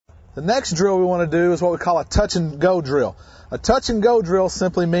The next drill we want to do is what we call a touch and go drill. A touch and go drill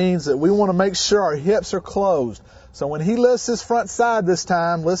simply means that we want to make sure our hips are closed. So when he lifts his front side this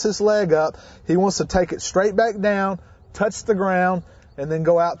time, lifts his leg up, he wants to take it straight back down, touch the ground, and then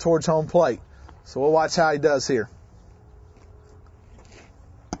go out towards home plate. So we'll watch how he does here.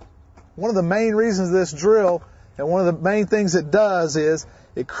 One of the main reasons of this drill, and one of the main things it does, is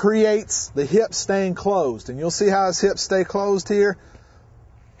it creates the hips staying closed. And you'll see how his hips stay closed here.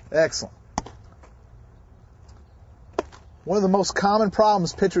 Excellent. One of the most common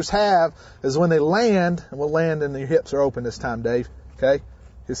problems pitchers have is when they land, and we'll land and your hips are open this time, Dave, okay?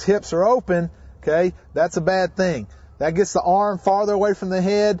 His hips are open, okay? That's a bad thing. That gets the arm farther away from the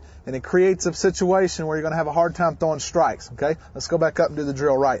head, and it creates a situation where you're going to have a hard time throwing strikes, okay? Let's go back up and do the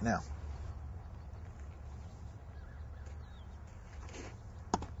drill right now.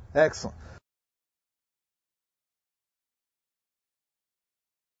 Excellent.